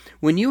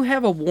 When you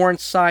have a warrant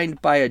signed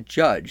by a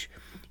judge,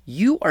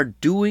 you are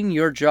doing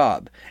your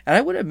job. And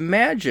I would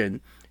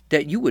imagine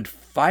that you would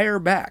fire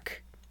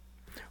back."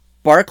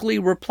 Barkley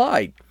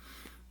replied,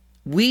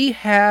 "We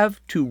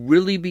have to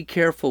really be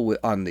careful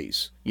on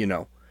these,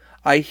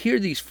 I hear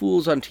these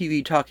fools on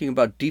TV talking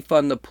about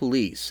defund the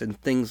police and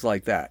things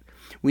like that.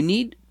 We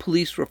need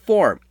police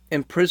reform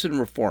and prison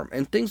reform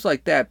and things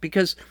like that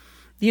because,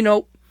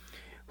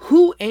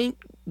 who ain't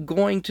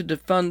going to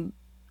defend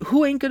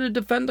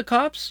the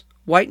cops?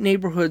 White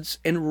neighborhoods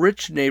and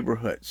rich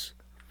neighborhoods.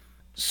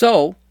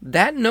 So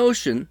that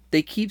notion,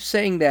 they keep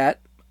saying that,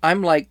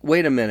 I'm like,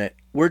 wait a minute,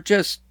 we're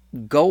just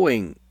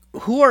going.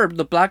 Who are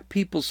the black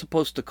people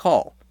supposed to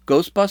call?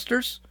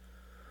 Ghostbusters?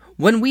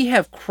 When we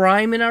have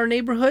crime in our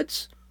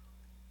neighborhoods?"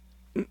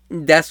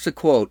 That's the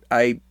quote.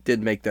 I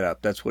did make that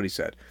up. That's what he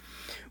said.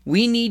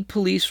 "We need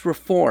police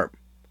reform.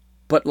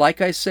 But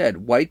like I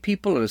said, white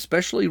people, and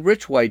especially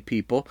rich white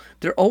people,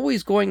 they're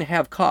always going to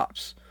have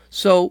cops.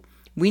 So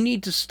we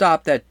need to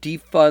stop that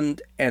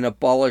defund and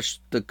abolish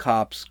the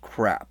cops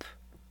crap."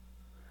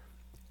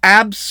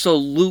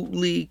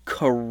 Absolutely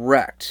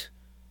correct.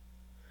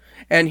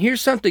 And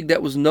here's something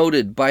that was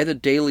noted by the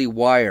Daily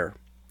Wire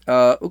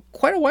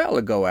quite a while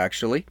ago,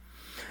 actually.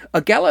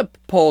 A Gallup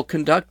poll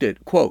conducted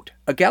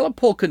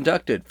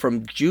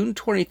from June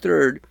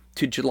 23rd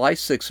to July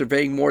 6th,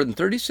 surveying more than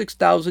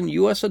 36,000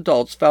 U.S.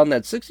 adults, found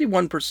that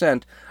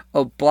 61%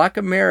 of black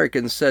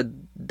Americans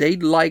said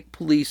they'd like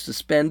police to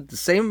spend the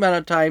same amount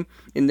of time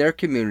in their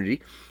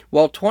community,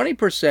 while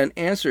 20%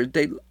 answered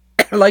they'd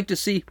like to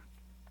see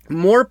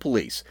more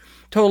police,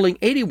 totaling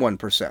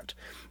 81%.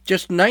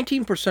 Just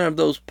 19% of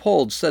those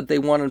polled said they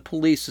wanted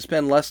police to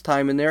spend less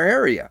time in their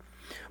area.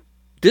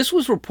 This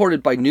was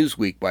reported by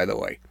Newsweek, by the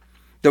way.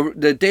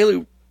 The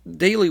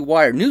Daily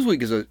Wire.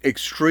 Newsweek is an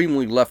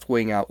extremely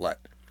left-wing outlet.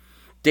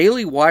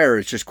 Daily Wire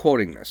is just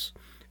quoting this.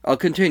 I'll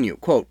continue.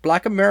 Quote,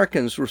 "Black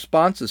Americans'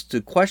 responses to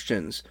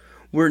questions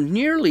were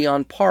nearly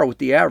on par with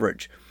the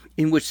average,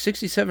 in which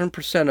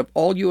 67% of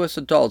all U.S.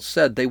 adults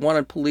said they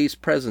wanted police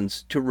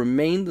presence to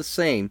remain the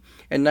same,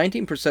 and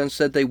 19%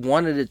 said they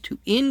wanted it to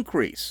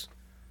increase.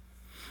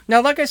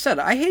 Now, like I said,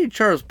 I hated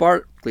Charles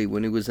Barkley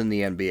when he was in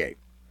the NBA.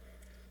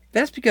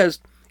 That's because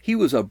he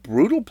was a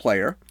brutal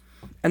player,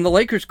 and the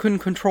Lakers couldn't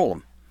control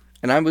him.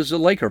 And I was a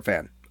Laker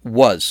fan.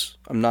 Was.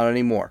 I'm not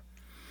anymore.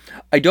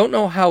 I don't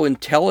know how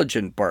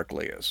intelligent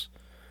Barkley is.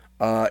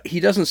 He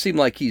doesn't seem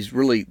like he's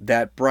really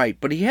that bright,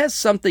 but he has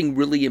something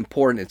really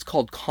important. It's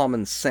called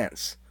common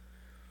sense.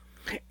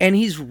 And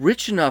he's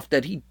rich enough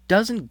that he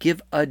doesn't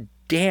give a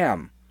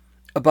damn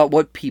about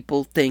what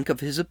people think of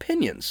his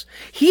opinions.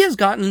 He has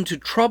gotten into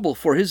trouble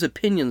for his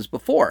opinions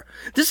before.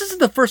 This isn't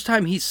the first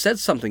time he's said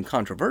something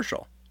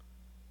controversial.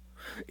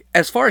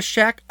 As far as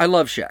Shaq, I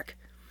love Shaq.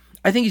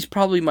 I think he's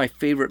probably my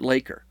favorite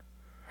Laker.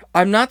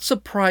 I'm not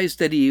surprised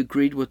that he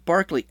agreed with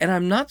Barkley, and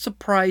I'm not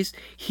surprised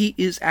he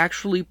is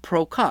actually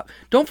pro-cop.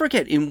 Don't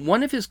forget, in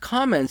one of his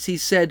comments, he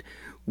said,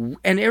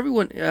 and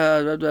everyone,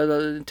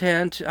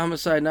 intent,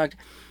 homicide, not,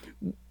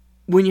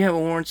 when you have a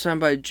warrant signed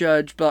by a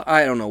judge, but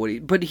I don't know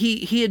but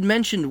he had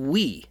mentioned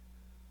we.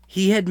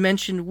 He had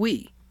mentioned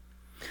we.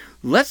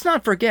 Let's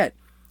not forget,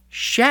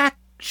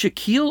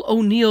 Shaquille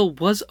O'Neal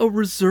was a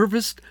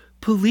reservist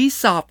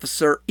police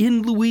officer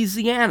in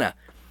Louisiana.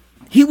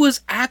 He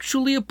was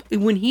actually,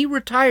 when he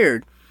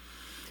retired,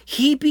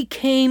 he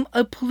became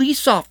a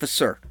police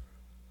officer,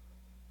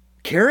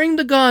 carrying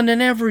the gun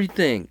and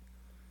everything.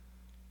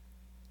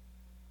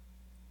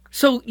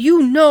 So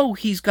you know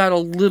he's got a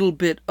little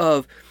bit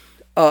of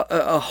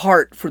a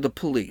heart for the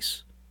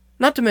police.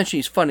 Not to mention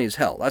he's funny as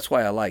hell. That's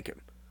why I like him.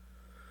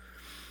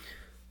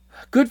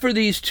 Good for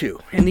these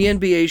two, and the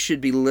NBA should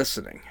be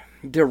listening.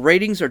 Their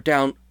ratings are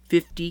down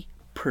 50%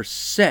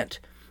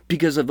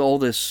 because of all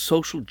this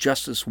social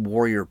justice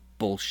warrior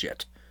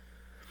bullshit.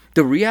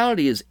 The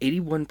reality is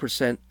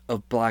 81%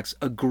 of blacks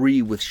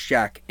agree with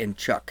Shaq and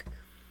Chuck.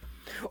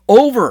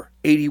 Over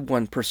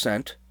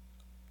 81%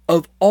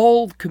 of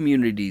all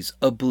communities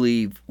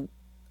believe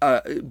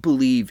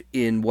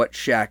in what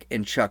Shaq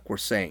and Chuck were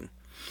saying.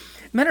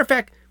 Matter of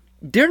fact,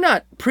 they're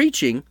not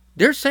preaching,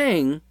 they're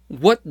saying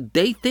what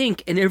they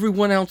think and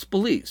everyone else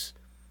believes.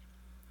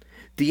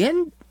 The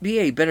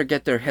NBA better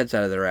get their heads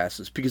out of their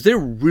asses because they're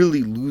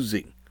really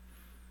losing.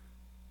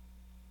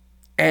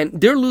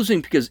 And they're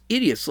losing because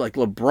idiots like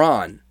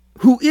LeBron,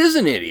 who is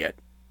an idiot,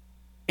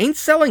 ain't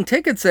selling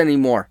tickets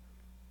anymore.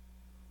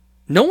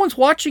 No one's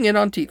watching it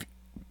on TV.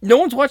 No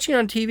one's watching it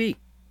on TV.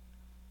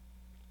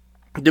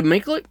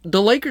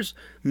 The Lakers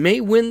may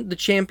win the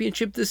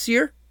championship this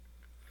year,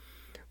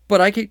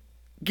 but I can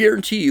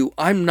guarantee you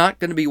I'm not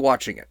going to be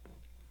watching it.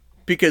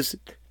 Because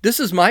this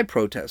is my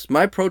protest.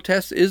 My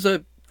protest is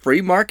a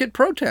free market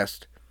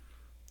protest.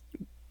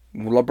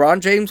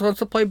 LeBron James wants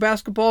to play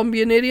basketball and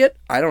be an idiot.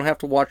 I don't have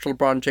to watch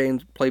LeBron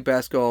James play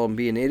basketball and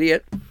be an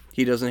idiot.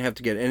 He doesn't have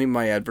to get any of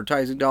my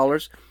advertising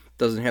dollars.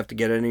 Doesn't have to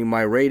get any of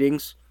my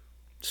ratings.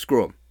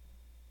 Screw him.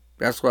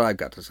 That's what I've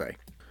got to say.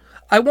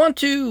 I want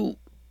to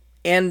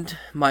end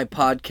my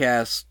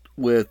podcast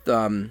with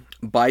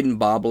Biden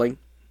bobbling.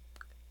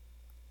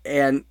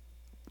 And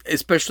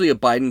especially a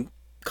Biden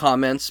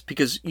comments,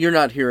 because you're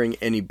not hearing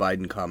any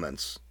Biden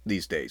comments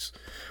these days.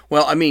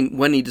 Well, I mean,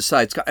 when he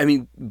decides,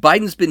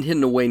 Biden's been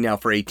hidden away now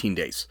for 18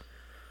 days.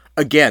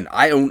 Again,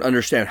 I don't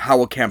understand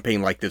how a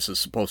campaign like this is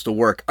supposed to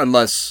work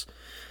unless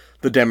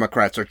the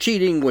Democrats are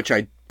cheating, which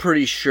I'm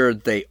pretty sure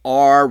they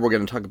are. We're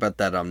going to talk about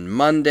that on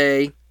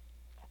Monday.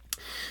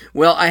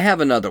 Well, I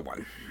have another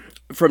one.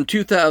 It's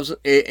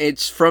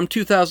from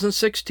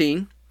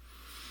 2016.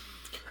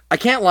 I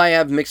can't lie, I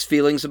have mixed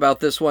feelings about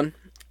this one.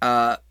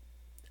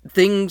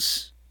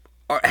 Things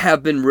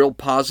have been real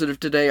positive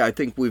today. I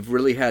think we've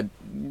really had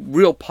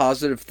real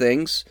positive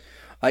things.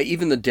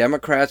 Even the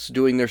Democrats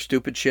doing their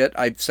stupid shit,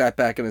 I sat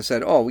back and I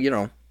said, oh,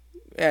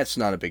 it's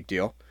not a big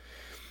deal.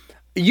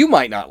 You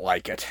might not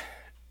like it,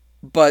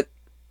 but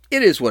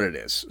it is what it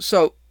is.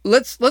 So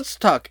let's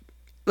talk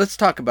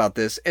about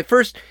this. At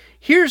first,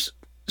 here's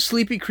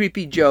Sleepy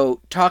Creepy Joe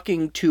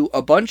talking to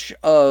a bunch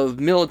of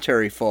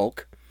military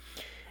folk,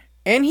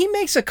 and he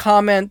makes a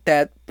comment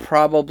that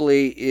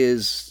probably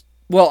is,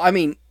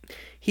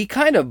 he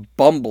kind of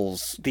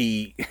bumbles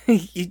the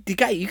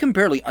guy. You can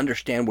barely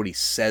understand what he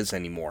says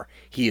anymore.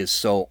 He is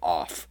so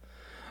off.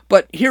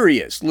 But here he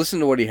is.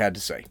 Listen to what he had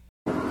to say.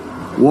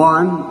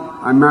 1,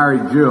 I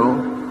married Jill.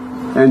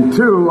 And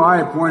 2, I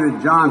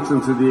appointed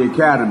Johnson to the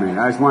academy.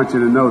 I just want you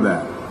to know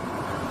that.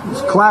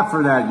 Just clap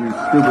for that, you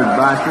stupid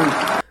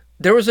bastard.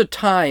 There was a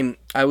time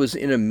I was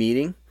in a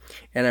meeting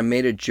and I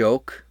made a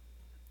joke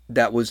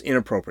that was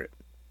inappropriate.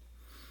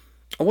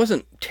 It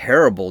wasn't a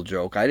terrible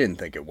joke. I didn't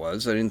think it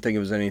was. I didn't think it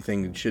was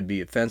anything that should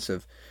be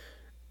offensive.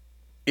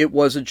 It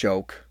was a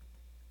joke,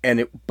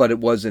 but it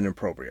was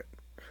inappropriate.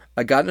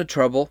 I got into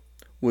trouble,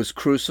 was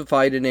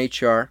crucified in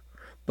HR,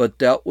 but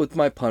dealt with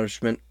my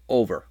punishment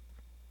over.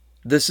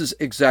 This is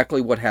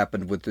exactly what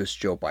happened with this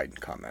Joe Biden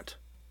comment.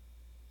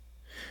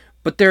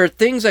 But there are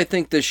things I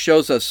think this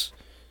shows us,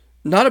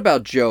 not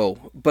about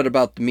Joe, but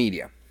about the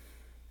media.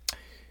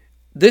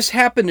 This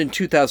happened in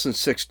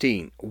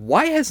 2016.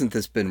 Why hasn't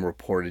this been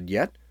reported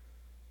yet?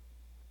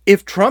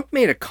 If Trump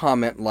made a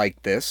comment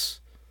like this,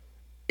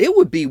 it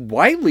would be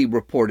widely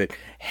reported.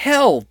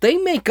 Hell, they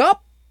make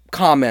up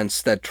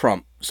comments that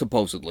Trump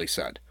supposedly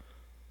said.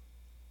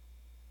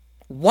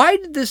 Why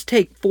did this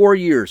take 4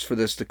 years for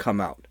this to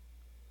come out?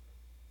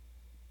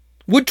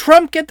 Would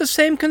Trump get the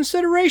same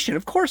consideration?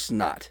 Of course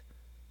not.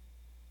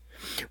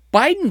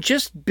 Biden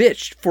just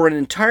bitched for an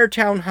entire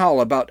town hall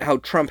about how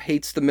Trump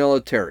hates the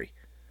military.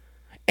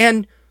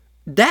 And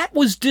that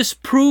was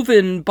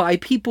disproven by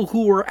people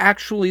who were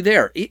actually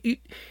there.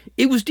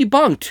 It was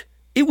debunked.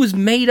 It was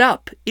made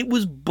up. It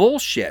was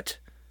bullshit.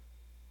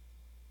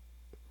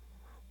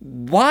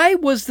 Why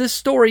was this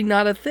story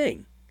not a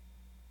thing?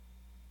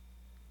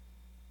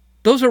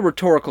 Those are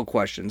rhetorical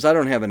questions. I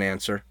don't have an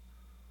answer.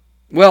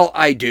 Well,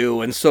 I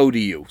do, and so do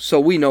you. So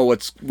we know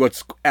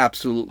what's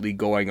absolutely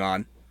going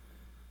on.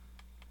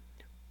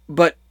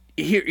 But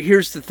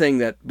here's the thing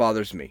that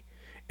bothers me,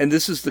 and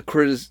this is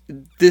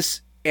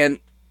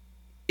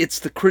it's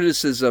the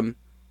criticism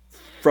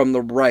from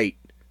the right.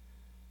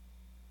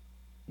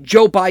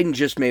 Joe Biden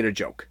just made a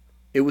joke.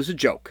 It was a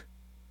joke.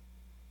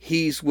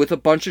 He's with a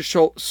bunch of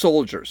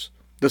soldiers,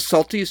 the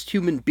saltiest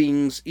human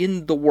beings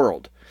in the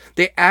world.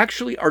 They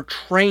actually are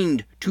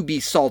trained to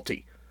be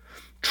salty,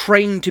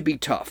 trained to be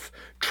tough,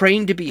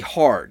 trained to be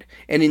hard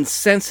and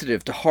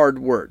insensitive to hard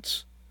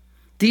words.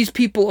 These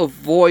people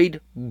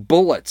avoid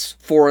bullets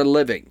for a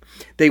living.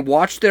 They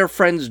watch their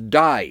friends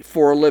die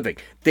for a living.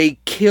 They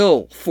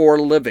kill for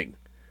a living.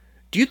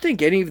 Do you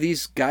think any of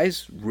these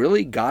guys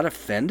really got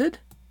offended?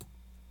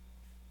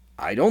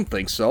 I don't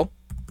think so.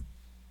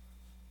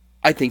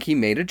 I think he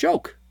made a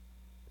joke.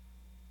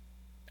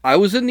 I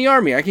was in the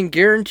Army. I can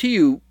guarantee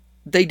you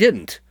they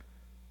didn't.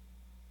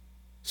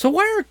 So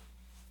why are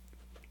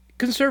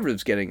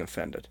conservatives getting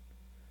offended?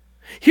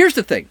 Here's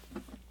the thing.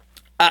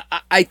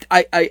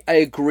 I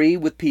agree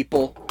with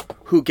people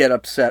who get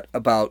upset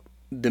about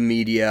the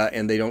media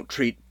and they don't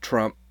treat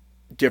Trump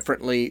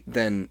differently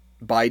than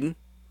Biden.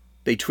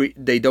 They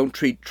don't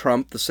treat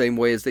Trump the same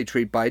way as they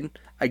treat Biden.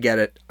 I get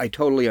it. I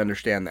totally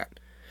understand that.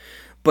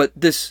 But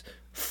this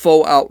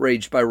faux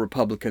outrage by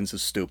Republicans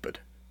is stupid.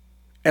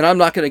 And I'm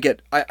not going to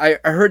get... I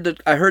heard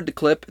the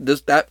clip.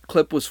 That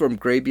clip was from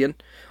Grabian.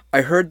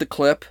 I heard the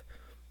clip.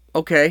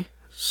 Okay,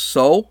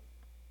 so...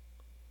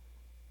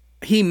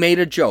 He made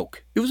a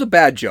joke. It was a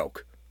bad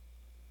joke.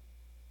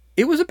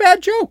 It was a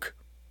bad joke.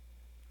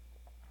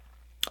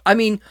 I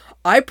mean,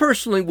 I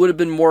personally would have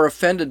been more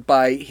offended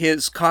by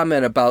his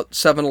comment about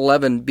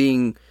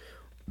 7-Eleven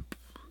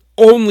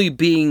only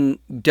being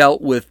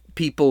dealt with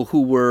people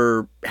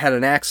who had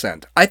an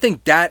accent. I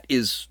think that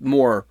is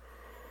more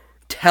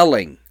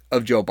telling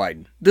of Joe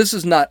Biden. This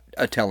is not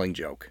a telling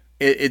joke.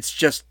 It's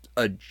just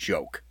a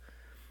joke.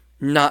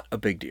 Not a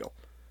big deal.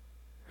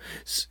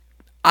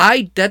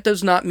 That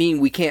does not mean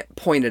we can't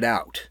point it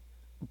out.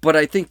 But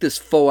I think this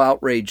faux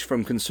outrage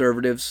from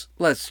conservatives,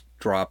 let's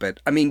drop it.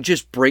 I mean,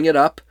 just bring it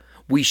up.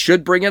 We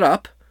should bring it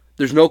up.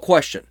 There's no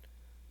question.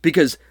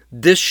 Because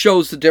this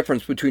shows the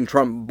difference between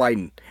Trump and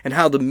Biden and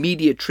how the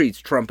media treats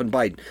Trump and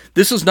Biden.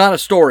 This is not a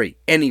story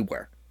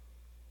anywhere.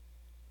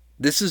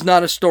 This is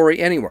not a story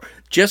anywhere.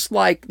 Just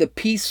like the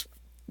peace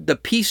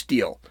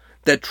deal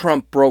that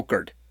Trump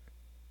brokered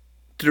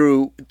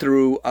through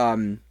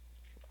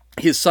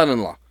his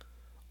son-in-law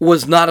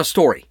was not a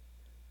story.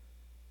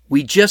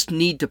 We just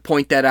need to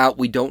point that out.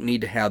 We don't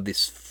need to have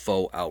this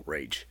faux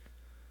outrage.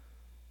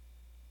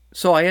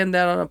 So I end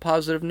that on a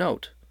positive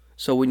note.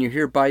 So when you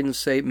hear Biden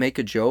say, make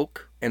a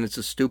joke, and it's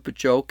a stupid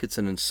joke, it's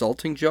an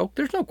insulting joke,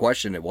 there's no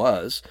question it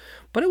was,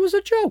 but it was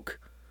a joke.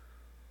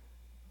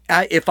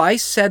 If I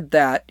said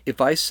that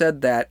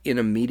in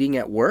a meeting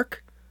at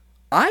work,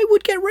 I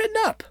would get written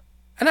up,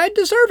 and I'd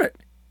deserve it.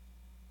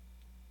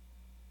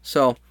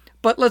 So,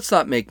 but let's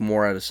not make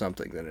more out of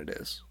something than it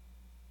is.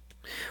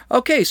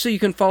 Okay, so you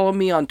can follow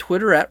me on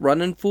Twitter at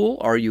RunninFool,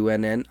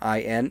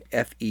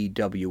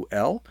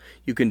 RunninFewl.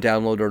 You can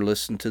download or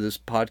listen to this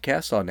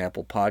podcast on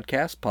Apple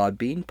Podcasts,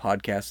 Podbean,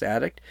 Podcast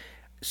Addict,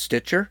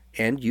 Stitcher,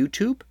 and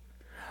YouTube.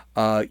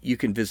 You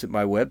can visit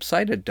my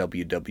website at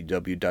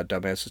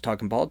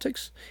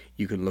www.dumbassestalkingpolitics.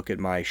 You can look at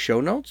my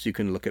show notes. You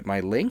can look at my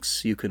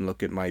links. You can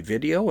look at my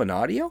video and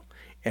audio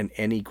and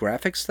any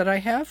graphics that I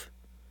have.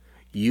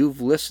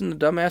 You've listened to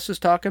Dumbasses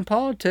Talking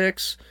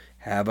Politics.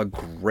 Have a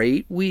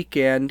great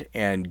weekend,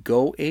 and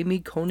go Amy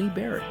Coney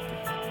Barrett.